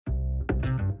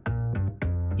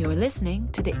You're listening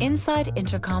to the Inside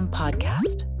Intercom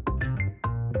podcast.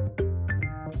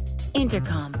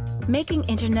 Intercom, making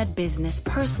internet business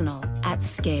personal at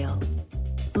scale.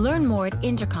 Learn more at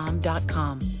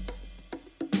intercom.com.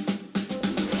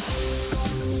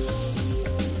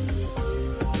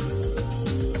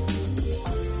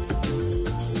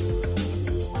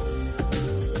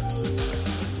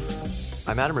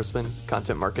 I'm Adam Risman,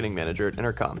 Content Marketing Manager at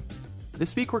Intercom.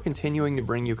 This week, we're continuing to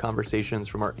bring you conversations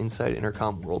from our Inside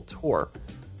Intercom World Tour.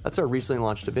 That's our recently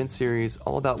launched event series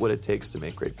all about what it takes to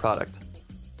make great product.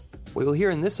 What you'll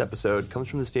hear in this episode comes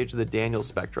from the stage of the Daniels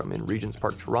Spectrum in Regent's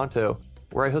Park, Toronto,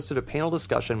 where I hosted a panel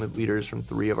discussion with leaders from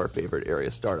 3 of our favorite area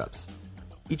startups.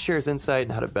 Each shares insight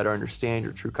on how to better understand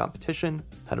your true competition,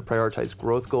 how to prioritize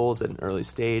growth goals at an early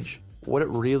stage, what it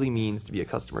really means to be a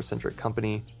customer-centric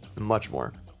company, and much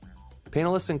more.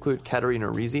 Panelists include Katerina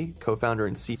Rizzi, co-founder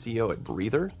and CCO at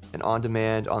Breather, an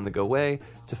on-demand, on-the-go way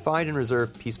to find and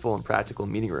reserve peaceful and practical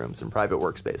meeting rooms and private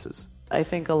workspaces. I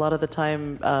think a lot of the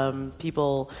time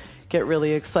people get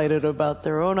really excited about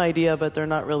their own idea, but they're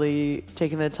not really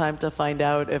taking the time to find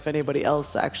out if anybody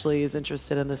else actually is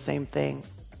interested in the same thing.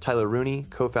 Tyler Rooney,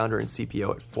 co-founder and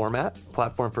CPO at Format, a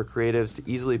platform for creatives to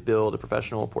easily build a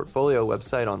professional portfolio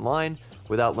website online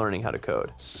without learning how to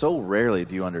code. So rarely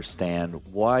do you understand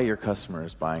why your customer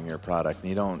is buying your product, and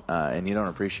you don't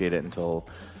appreciate it until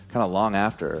kind of long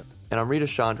after. And I'm Rita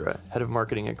Chandra, head of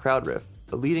marketing at CrowdRiff,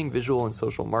 a leading visual and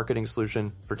social marketing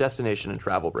solution for destination and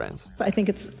travel brands. I think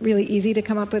it's really easy to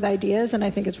come up with ideas, and I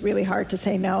think it's really hard to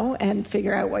say no and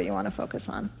figure out what you want to focus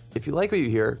on. If you like what you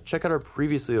hear, check out our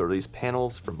previously released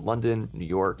panels from London, New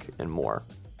York, and more.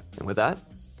 And with that,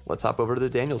 let's hop over to the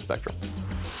Daniels Spectrum.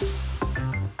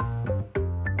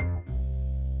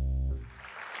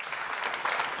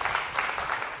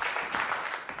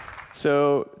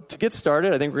 So to get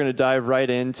started, I think we're going to dive right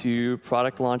into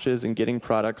product launches and getting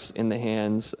products in the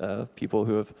hands of people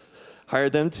who have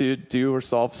hired them to do or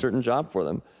solve a certain job for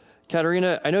them.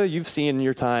 Katerina, I know you've seen in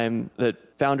your time that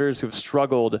founders who have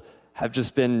struggled have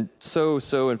just been so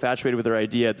infatuated with their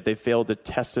idea that they failed to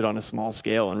test it on a small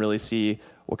scale and really see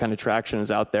what kind of traction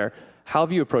is out there. How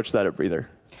have you approached that at Breather?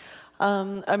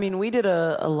 We did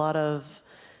a lot of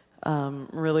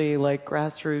really like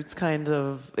grassroots kind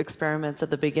of experiments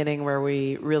at the beginning where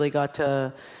we really got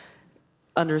to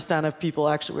understand if people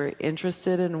actually were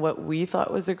interested in what we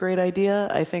thought was a great idea.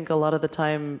 I think a lot of the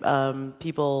time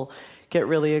people get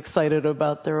really excited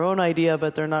about their own idea,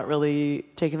 but they're not really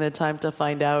taking the time to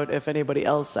find out if anybody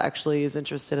else actually is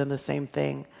interested in the same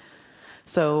thing.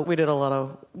 So we did a lot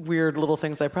of weird little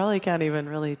things I probably can't even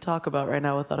really talk about right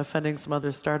now without offending some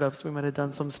other startups. We might have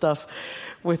done some stuff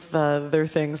with their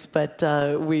things, but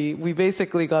we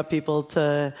basically got people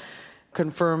to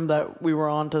confirm that we were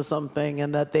onto something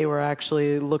and that they were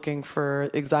actually looking for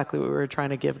exactly what we were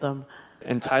trying to give them.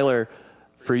 And Tyler,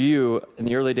 for you, in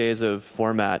the early days of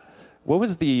Format, what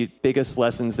was the biggest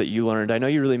lessons that you learned? I know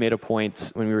you really made a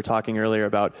point when we were talking earlier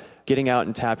about getting out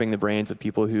and tapping the brains of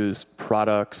people whose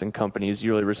products and companies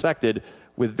you really respected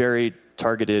with very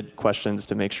targeted questions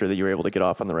to make sure that you were able to get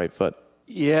off on the right foot.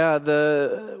 Yeah,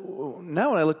 now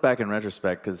when I look back in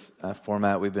retrospect, because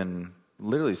Format, we've been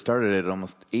literally started it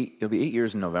it'll be 8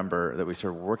 years in November that we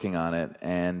started working on it.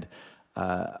 And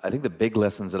I think the big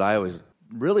lessons that I always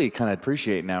really kind of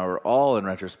appreciate now are all in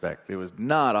retrospect. It was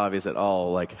not obvious at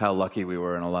all like how lucky we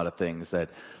were in a lot of things that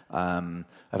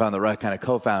I found the right kind of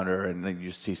co-founder, and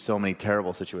you see so many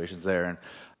terrible situations there,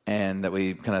 and that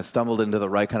we kind of stumbled into the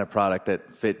right kind of product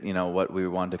that fit what we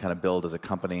wanted to kind of build as a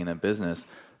company and a business.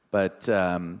 But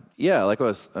like I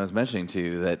was mentioning to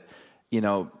you, that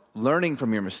learning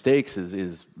from your mistakes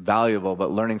is valuable,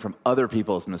 but learning from other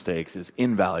people's mistakes is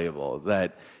invaluable.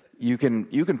 That you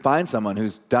can find someone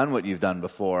who's done what you've done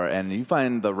before, and you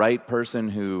find the right person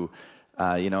who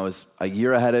is a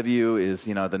year ahead of you, is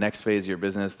the next phase of your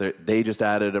business. They just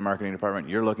added a marketing department.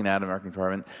 You're looking at a marketing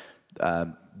department.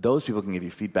 Those people can give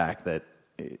you feedback that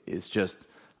is just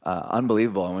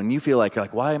unbelievable. And when you feel like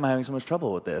why am I having so much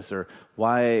trouble with this, or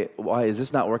why is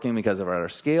this not working because of our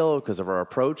scale, because of our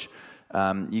approach?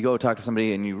 You go talk to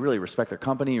somebody and you really respect their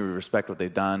company, you respect what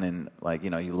they've done, and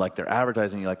you like their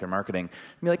advertising, you like their marketing.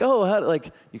 And you're like, oh,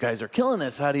 you guys are killing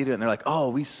this. How do you do it? And they're like, oh,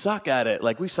 we suck at it.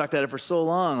 We sucked at it for so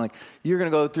long. You're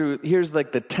going to go through, here's the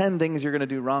 10 things you're going to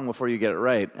do wrong before you get it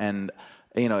right. And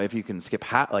if you can skip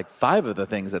 5 of the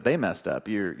things that they messed up,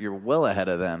 you're well ahead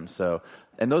of them. So,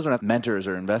 and those are not mentors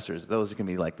or investors. Those can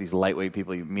be these lightweight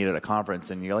people you meet at a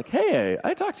conference, and you're like, hey,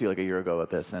 I talked to you a year ago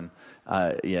about this, and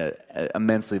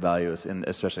immensely valuable,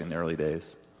 especially in the early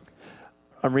days.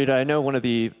 Rita, I know one of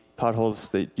the potholes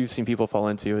that you've seen people fall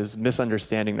into is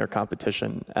misunderstanding their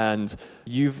competition. And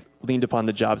you've leaned upon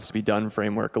the jobs to be done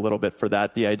framework a little bit for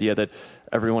that, the idea that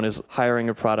everyone is hiring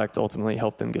a product to ultimately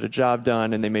help them get a job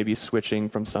done, and they may be switching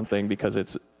from something because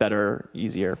it's better,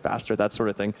 easier, faster, that sort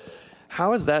of thing.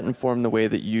 How has that informed the way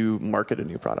that you market a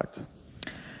new product?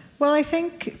 Well, I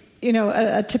think,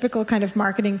 a typical kind of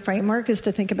marketing framework is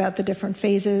to think about the different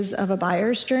phases of a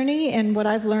buyer's journey. And what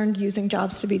I've learned using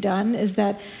Jobs to be Done is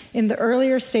that in the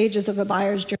earlier stages of a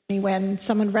buyer's journey, when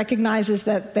someone recognizes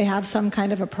that they have some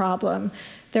kind of a problem,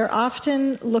 they're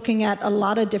often looking at a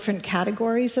lot of different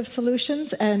categories of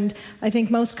solutions. And I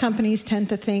think most companies tend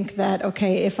to think that,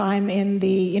 okay, if I'm in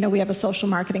the, we have a social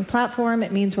marketing platform,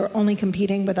 it means we're only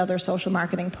competing with other social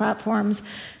marketing platforms.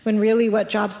 When really what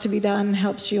Jobs to be Done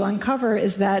helps you uncover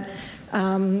is that,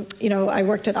 I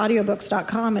worked at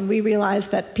audiobooks.com, and we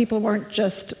realized that people weren't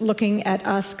just looking at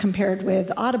us compared with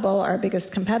Audible, our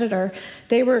biggest competitor.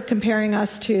 They were comparing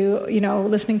us to,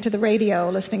 listening to the radio,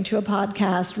 listening to a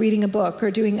podcast, reading a book,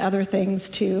 or doing other things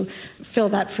to fill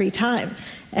that free time.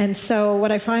 And so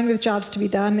what I find with Jobs to be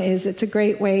Done is it's a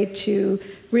great way to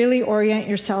really orient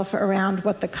yourself around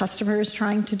what the customer is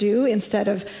trying to do instead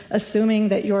of assuming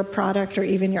that your product or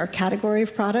even your category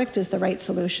of product is the right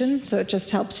solution. So it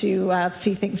just helps you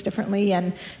see things differently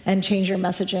and change your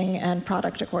messaging and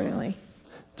product accordingly.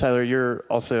 Tyler, you're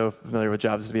also familiar with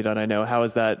Jobs to be Done, I know. How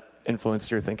has that influenced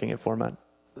your thinking at Format?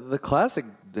 The classic,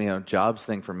 jobs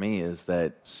thing for me is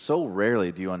that so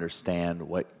rarely do you understand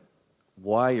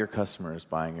why your customer is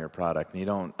buying your product, and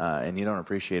you don't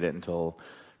appreciate it until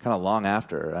kind of long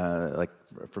after. Like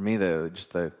for me,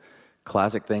 the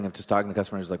classic thing of just talking to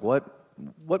customers is like,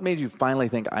 what made you finally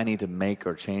think I need to make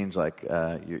or change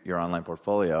your online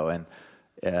portfolio? And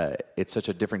it's such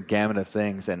a different gamut of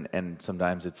things, and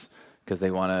sometimes it's because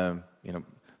they want to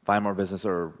find more business,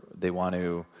 or they want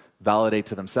to validate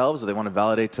to themselves, or they want to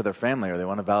validate to their family, or they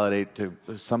want to validate to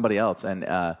somebody else. And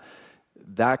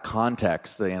that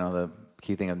context, the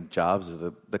key thing of Jobs is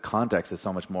the context is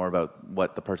so much more about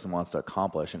what the person wants to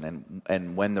accomplish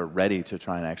and when they're ready to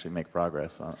try and actually make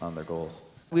progress on their goals.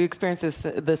 We experienced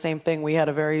the same thing. We had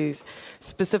a very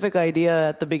specific idea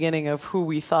at the beginning of who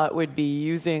we thought would be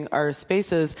using our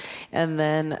spaces. And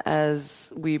then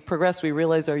as we progressed, we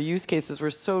realized our use cases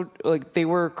were they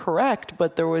were correct,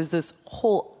 but there was this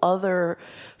whole other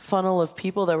funnel of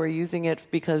people that were using it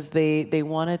because they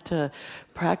wanted to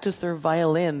practice their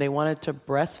violin, they wanted to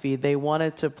breastfeed, they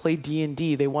wanted to play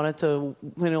D&D, they wanted to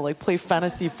play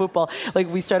fantasy football.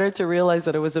 We started to realize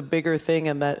that it was a bigger thing,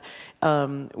 and that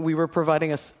we were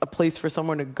providing a place for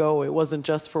someone to go. It wasn't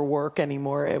just for work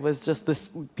anymore. It was just this,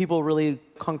 people really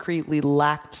concretely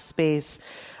lacked space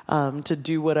to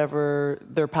do whatever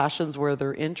their passions were,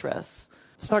 their interests.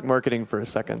 Let's talk marketing for a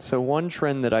second. So one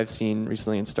trend that I've seen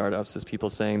recently in startups is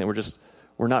people saying that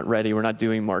we're not ready, we're not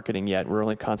doing marketing yet, we're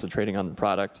only concentrating on the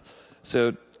product.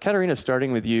 So Katarina,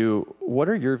 starting with you, what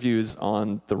are your views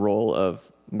on the role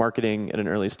of marketing at an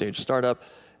early stage startup,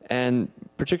 and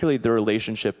particularly the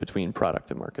relationship between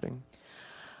product and marketing?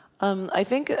 I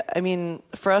think,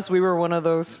 for us, we were one of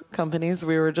those companies.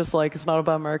 We were just like, it's not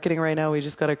about marketing right now. We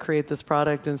just got to create this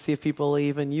product and see if people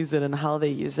even use it and how they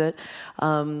use it.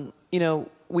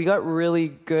 We got really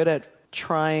good at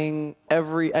trying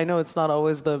I know it's not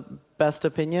always the best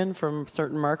opinion from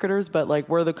certain marketers, but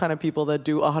we're the kind of people that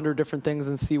do 100 different things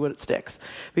and see what sticks,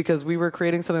 because we were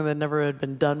creating something that never had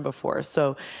been done before.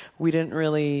 So we didn't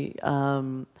really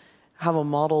have a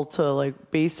model to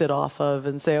base it off of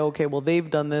and say, okay, well, they've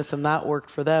done this and that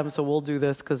worked for them, so we'll do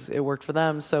this because it worked for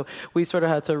them. So we sort of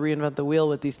had to reinvent the wheel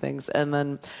with these things. And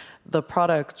then the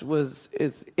product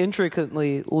is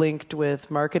intricately linked with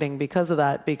marketing because of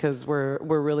that, because we're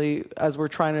really, as we're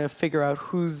trying to figure out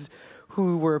who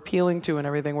we're appealing to and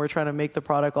everything, we're trying to make the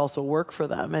product also work for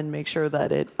them and make sure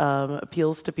that it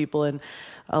appeals to people and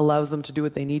allows them to do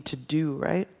what they need to do,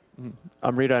 right?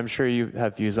 Amrita, I'm sure you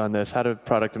have views on this. How do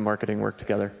product and marketing work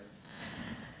together?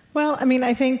 Well,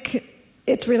 I think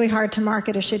it's really hard to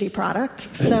market a shitty product.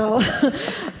 So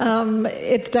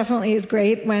it definitely is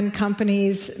great when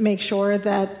companies make sure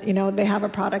that, they have a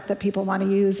product that people want to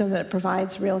use and that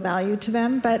provides real value to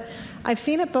them. But I've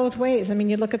seen it both ways.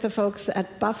 You look at the folks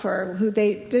at Buffer, who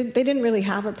they didn't really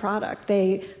have a product.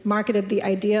 They marketed the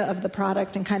idea of the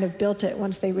product and kind of built it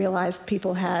once they realized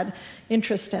people had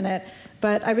interest in it.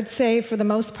 But I would say, for the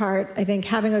most part, I think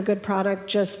having a good product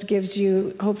just gives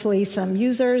you, hopefully, some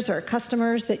users or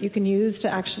customers that you can use to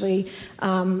actually,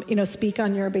 speak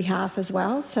on your behalf as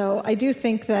well. So I do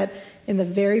think that in the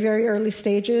very, very early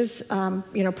stages,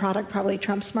 product probably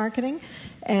trumps marketing.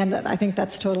 And I think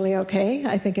that's totally okay.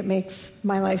 I think it makes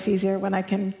my life easier when I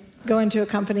can go into a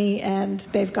company and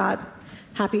they've got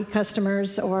happy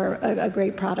customers or a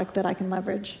great product that I can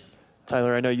leverage.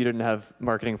 Tyler, I know you didn't have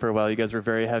marketing for a while. You guys were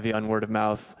very heavy on word of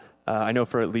mouth. I know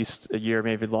for at least a year,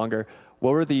 maybe longer.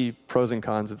 What were the pros and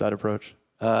cons of that approach?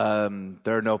 There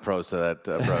are no pros to that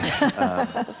approach.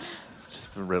 It's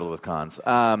just riddled with cons.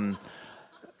 No,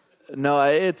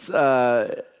 it's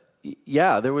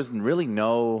there was really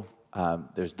no. There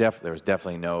was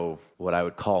definitely no what I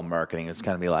would call marketing. It's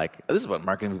kind of be like, this is what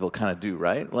marketing people kind of do,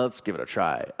 right? Let's give it a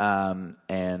try.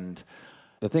 And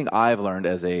the thing I've learned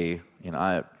I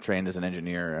trained as an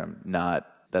engineer.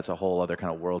 That's a whole other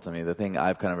kind of world to me. The thing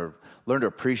I've kind of learned to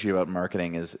appreciate about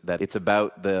marketing is that it's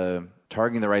about the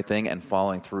targeting the right thing and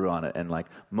following through on it. And like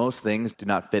most things do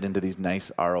not fit into these nice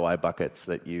ROI buckets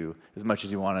that you, as much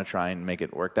as you want to try and make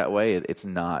it work that way, it's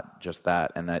not just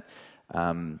that. And that,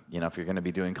 if you're going to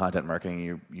be doing content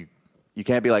marketing, you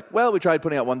can't be like, well, we tried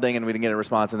putting out one thing and we didn't get a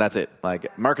response and that's it.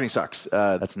 Like marketing sucks.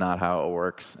 That's not how it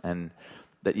works. And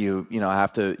that you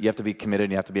have to be committed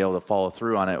and you have to be able to follow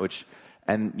through on it,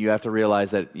 and you have to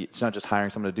realize that it's not just hiring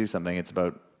someone to do something. It's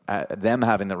about them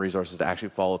having the resources to actually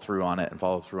follow through on it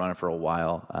for a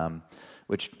while,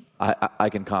 which I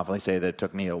can confidently say that it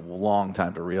took me a long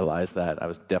time to realize that. I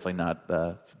was definitely not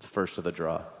the first to the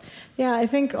draw. Yeah, I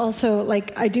think also,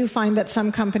 I do find that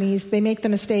some companies, they make the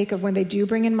mistake of when they do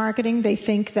bring in marketing, they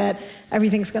think that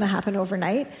everything's going to happen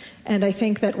overnight. And I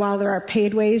think that while there are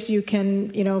paid ways you can,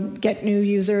 get new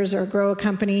users or grow a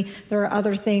company, there are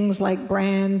other things like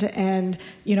brand and,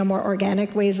 more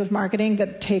organic ways of marketing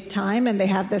that take time and they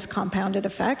have this compounded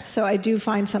effect. So I do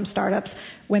find some startups,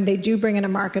 when they do bring in a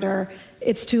marketer,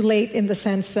 it's too late in the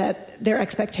sense that their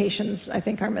expectations, I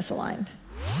think, are misaligned.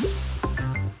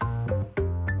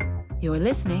 You're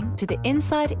listening to the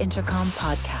Inside Intercom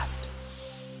podcast.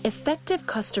 Effective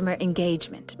customer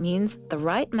engagement means the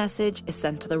right message is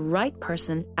sent to the right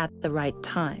person at the right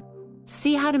time.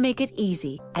 See how to make it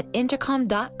easy at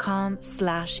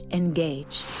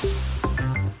intercom.com/engage.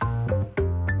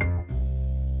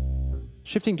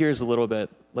 Shifting gears a little bit,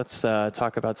 let's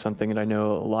talk about something that I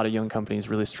know a lot of young companies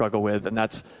really struggle with, and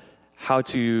that's how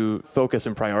to focus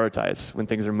and prioritize when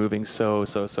things are moving so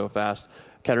fast.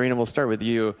 Katerina, we'll start with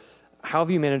you. How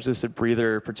have you managed this at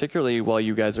Breather, particularly while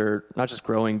you guys are not just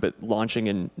growing, but launching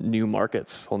in new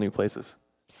markets, whole new places?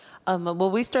 Well,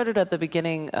 we started at the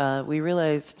beginning. We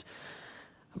realized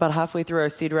about halfway through our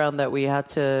seed round that we had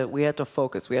to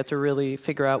focus. We had to really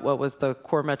figure out what was the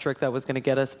core metric that was going to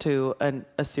get us to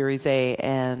a Series A.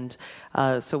 And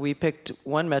so we picked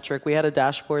one metric. We had a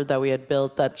dashboard that we had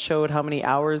built that showed how many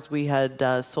hours we had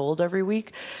sold every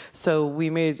week. So we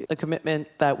made a commitment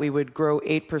that we would grow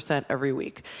 8% every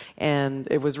week. And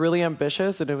it was really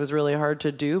ambitious and it was really hard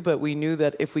to do, but we knew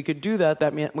that if we could do that,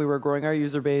 that meant we were growing our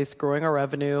user base, growing our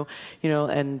revenue,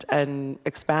 and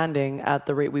expanding at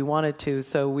the rate we wanted to.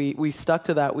 So we stuck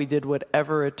to that. We did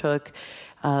whatever it took.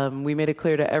 We made it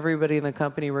clear to everybody in the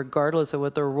company, regardless of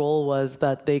what their role was,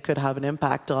 that they could have an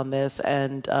impact on this.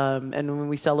 And when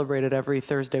we celebrated every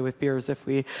Thursday with beers if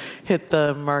we hit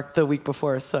the mark the week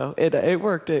before. So it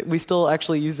worked. We still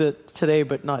actually use it today,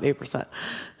 but not 8%.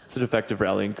 It's an effective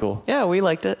rallying tool. Yeah, we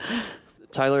liked it.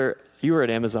 Tyler, you were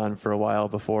at Amazon for a while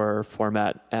before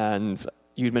Format, and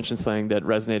you'd mentioned something that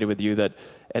resonated with you, that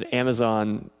at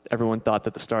Amazon, everyone thought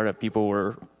that the startup people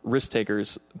were risk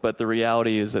takers, but the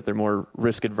reality is that they're more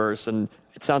risk adverse. And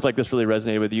it sounds like this really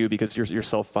resonated with you because you're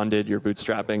self-funded, you're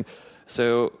bootstrapping.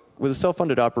 So with a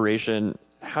self-funded operation,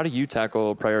 how do you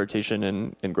tackle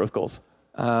prioritization and growth goals?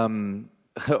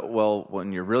 Well,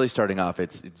 when you're really starting off,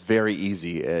 it's very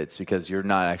easy. It's because you're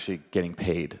not actually getting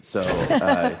paid. So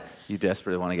you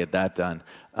desperately want to get that done.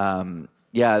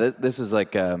 This is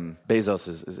like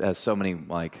Bezos has so many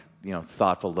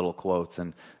thoughtful little quotes,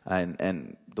 and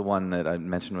the one that I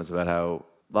mentioned was about how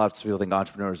lots of people think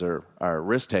entrepreneurs are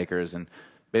risk takers, and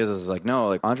Bezos is like,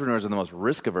 no, entrepreneurs are the most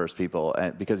risk averse people,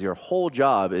 because your whole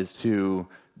job is to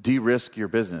de-risk your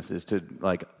business, is to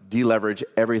deleverage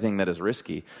everything that is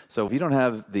risky. So if you don't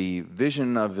have the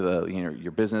vision of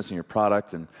your business and your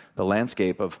product and the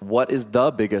landscape of what is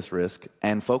the biggest risk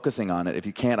and focusing on it, if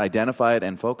you can't identify it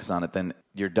and focus on it, then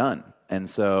you're done. And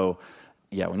so,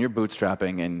 when you're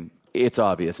bootstrapping, and it's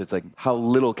obvious, it's like, how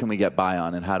little can we get by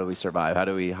on, and how do we survive? How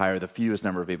do we hire the fewest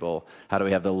number of people? How do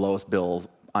we have the lowest bills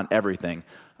on everything?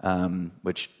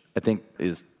 Which I think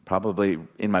is probably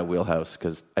in my wheelhouse,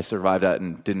 because I survived that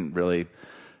and didn't really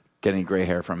get any gray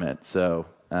hair from it. So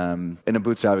in a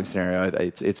bootstrapping scenario,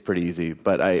 it's pretty easy.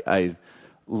 But I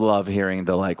love hearing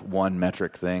the one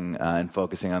metric thing and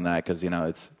focusing on that, because you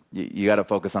got to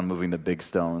focus on moving the big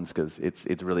stones, because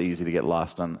it's really easy to get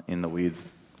lost in the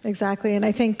weeds. Exactly, and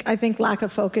I think lack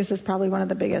of focus is probably one of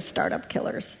the biggest startup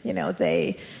killers.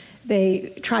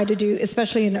 They try to do,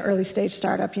 especially in an early stage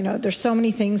startup. There's so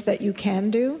many things that you can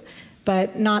do,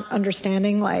 but not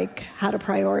understanding like how to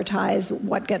prioritize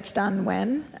what gets done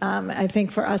when. I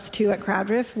think for us too at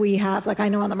CrowdRiff, we have, like I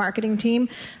know on the marketing team,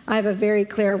 I have a very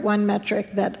clear one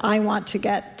metric that I want to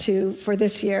get to for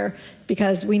this year,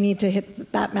 because we need to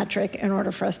hit that metric in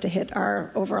order for us to hit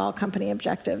our overall company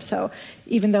objective. So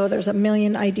even though there's a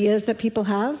million ideas that people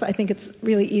have, I think it's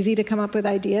really easy to come up with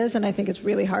ideas, and I think it's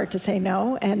really hard to say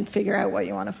no and figure out what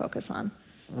you want to focus on.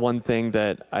 One thing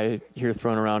that I hear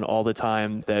thrown around all the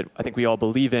time that I think we all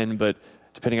believe in, but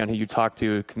depending on who you talk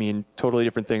to, it can mean totally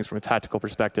different things from a tactical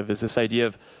perspective, is this idea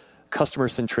of customer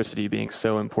centricity being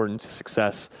so important to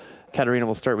success. Katarina,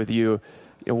 we'll start with you.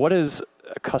 What is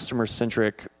a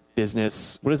customer-centric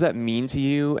business? What does that mean to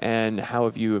you, and how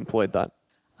have you employed that?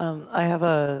 I have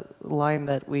a line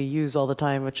that we use all the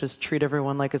time, which is treat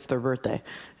everyone like it's their birthday.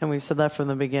 And we've said that from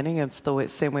the beginning. It's the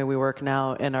same way we work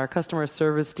now. And our customer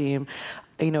service team,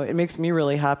 it makes me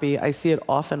really happy. I see it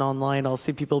often online. I'll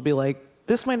see people be like,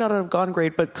 this might not have gone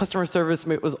great, but customer service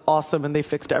was awesome and they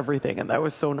fixed everything. And that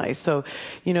was so nice. So,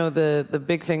 the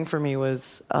big thing for me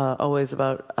was always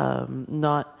about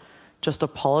not just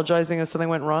apologizing if something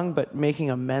went wrong, but making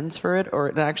amends for it,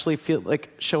 or actually feel like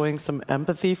showing some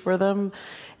empathy for them.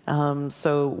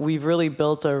 So we've really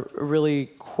built a really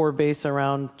core base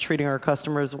around treating our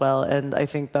customers well. And I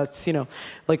think that's,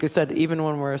 like I said, even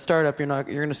when we're a startup, you're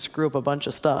going to screw up a bunch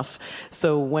of stuff.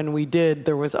 So when we did,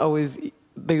 there was always,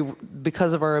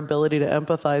 because of our ability to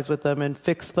empathize with them and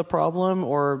fix the problem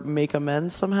or make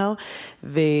amends somehow,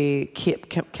 they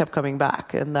kept coming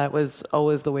back. And that was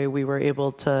always the way we were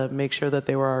able to make sure that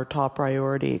they were our top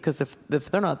priority. Because if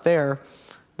they're not there,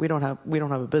 we don't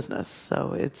have a business.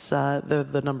 So it's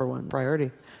the number one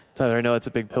priority. Tyler, I know it's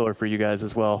a big pillar for you guys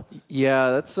as well.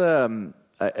 Yeah, that's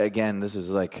again, this is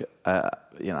like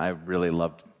I really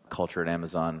loved culture at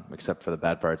Amazon, except for the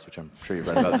bad parts, which I'm sure you've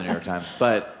read about in the New York Times.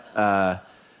 But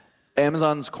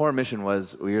Amazon's core mission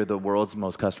was, we are the world's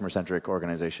most customer-centric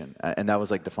organization, and that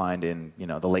was like defined in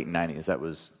the late '90s. That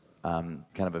was kind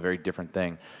of a very different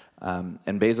thing.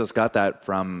 And Bezos got that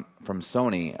from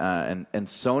Sony, and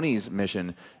Sony's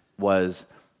mission was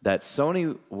that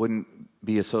Sony wouldn't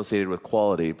be associated with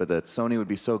quality, but that Sony would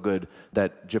be so good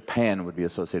that Japan would be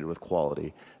associated with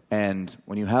quality. And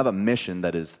when you have a mission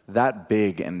that is that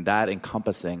big and that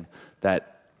encompassing,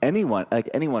 that anyone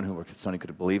who works at Sony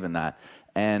could believe in that.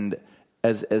 And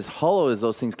as hollow as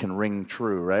those things can ring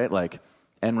true, right? Like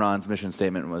Enron's mission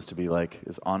statement was to be like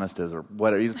as honest as, or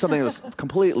whatever, something that was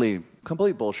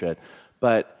complete bullshit.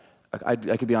 But I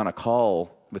could be on a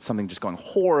call with something just going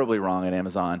horribly wrong at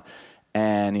Amazon,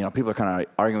 and people are kind of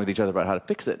arguing with each other about how to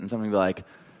fix it, and somebody would be like,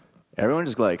 everyone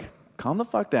just like, calm the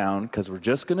fuck down, because we're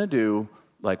just gonna do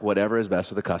like whatever is best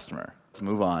for the customer. Let's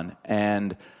move on.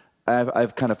 And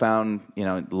I've kind of found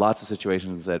lots of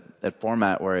situations at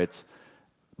Format where it's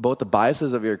both the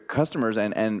biases of your customers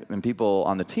and people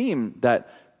on the team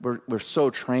that we're so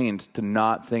trained to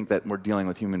not think that we're dealing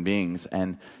with human beings.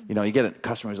 And you get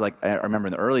customers like, I remember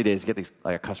in the early days, you get these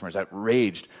like customers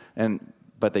outraged,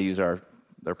 but they use their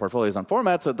portfolios on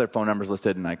Format, so their phone number's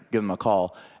listed, and I give them a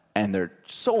call, and they're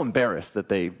so embarrassed that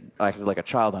they acted like a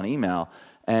child on email.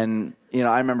 And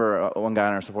I remember one guy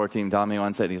on our support team telling me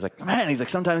once that he's like,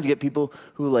 sometimes you get people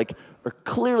who like are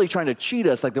clearly trying to cheat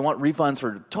us, like they want refunds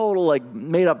for total like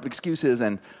made up excuses,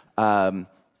 and I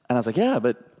was like, yeah,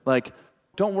 but like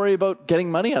don't worry about getting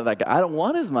money out of that guy. I don't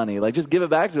want his money. Like just give it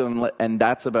back to him. And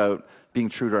that's about being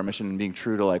true to our mission and being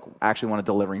true to like actually want to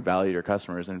delivering value to your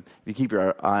customers. And if you keep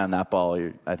your eye on that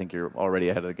ball, I think you're already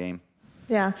ahead of the game.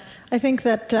 Yeah, I think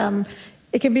that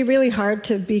it can be really hard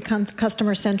to be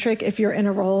customer-centric if you're in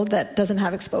a role that doesn't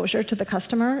have exposure to the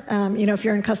customer. If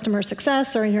you're in customer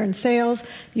success or you're in sales,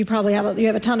 you probably have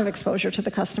a ton of exposure to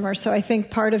the customer. So I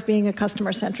think part of being a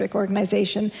customer-centric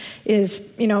organization is,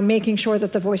 making sure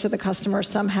that the voice of the customer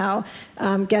somehow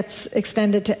gets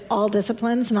extended to all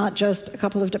disciplines, not just a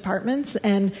couple of departments.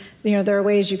 And there are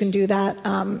ways you can do that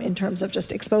in terms of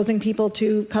just exposing people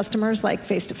to customers, like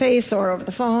face-to-face or over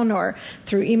the phone or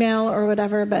through email or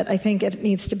whatever. But I think it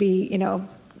needs to be,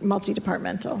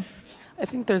 multi-departmental. I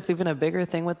think there's even a bigger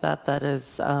thing with that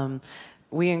is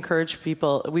we encourage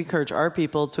our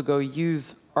people to go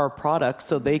use our product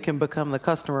so they can become the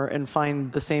customer and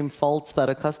find the same faults that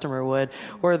a customer would,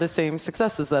 or the same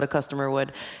successes that a customer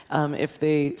would. If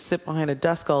they sit behind a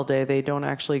desk all day, they don't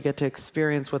actually get to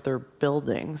experience what they're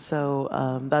building.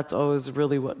 So that's always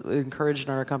really what encouraged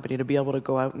in our company, to be able to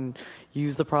go out and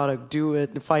use the product, do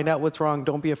it, and find out what's wrong.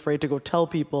 Don't be afraid to go tell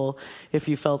people if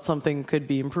you felt something could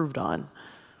be improved on.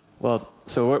 Well,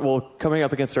 so we're coming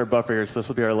up against our buffer here, so this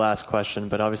will be our last question.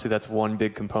 But obviously, that's one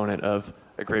big component of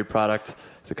a great product.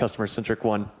 It's a customer-centric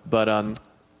one. But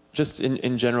just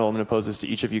in general, I'm going to pose this to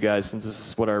each of you guys, since this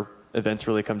is what our events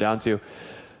really come down to.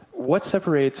 What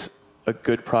separates a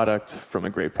good product from a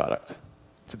great product?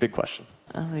 It's a big question.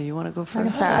 You want to go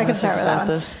first? I can start with that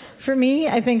one. For me,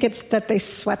 I think it's that they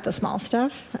sweat the small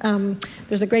stuff.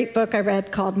 There's a great book I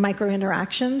read called Micro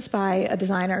Interactions by a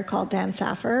designer called Dan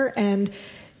Saffer, and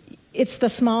it's the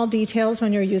small details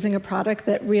when you're using a product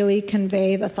that really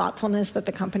convey the thoughtfulness that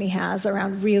the company has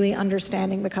around really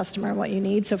understanding the customer and what you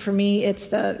need. So for me, it's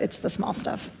the small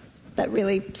stuff that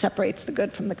really separates the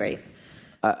good from the great.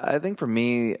 I think for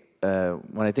me,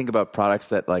 when I think about products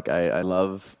that like I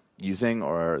love using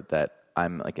or that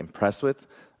I'm like impressed with,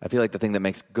 I feel like the thing that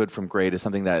makes good from great is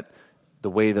something that the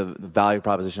way the value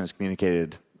proposition is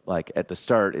communicated like at the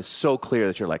start is so clear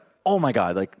that you're like, oh my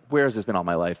God, like where has this been all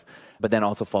my life? But then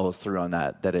also follows through on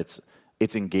that it's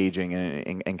engaging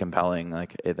and compelling,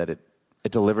 like that it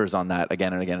delivers on that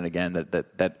again and again and again,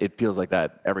 that it feels like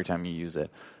that every time you use it.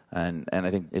 And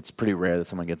I think it's pretty rare that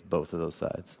someone gets both of those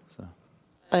sides. So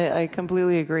I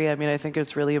completely agree. I mean, I think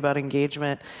it's really about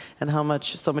engagement and how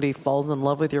much somebody falls in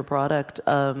love with your product.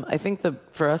 I think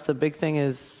for us, the big thing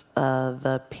is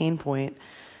the pain point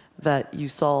that you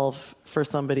solve for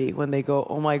somebody when they go,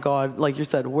 oh my God, like you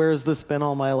said, where's this been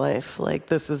all my life? Like,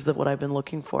 this is what I've been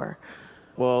looking for.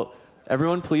 Well,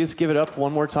 everyone, please give it up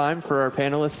one more time for our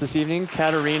panelists this evening,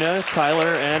 Katarina, Tyler,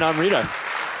 and Amrita.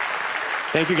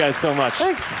 Thank you guys so much.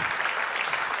 Thanks.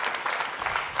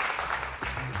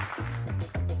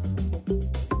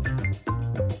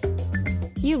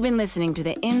 You've been listening to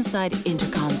the Inside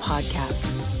Intercom podcast.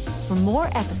 For more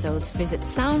episodes, visit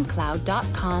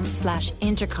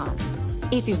soundcloud.com/intercom.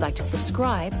 If you'd like to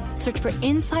subscribe, search for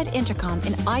Inside Intercom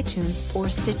in iTunes or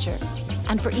Stitcher.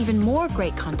 And for even more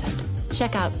great content,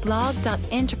 check out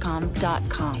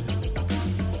blog.intercom.com.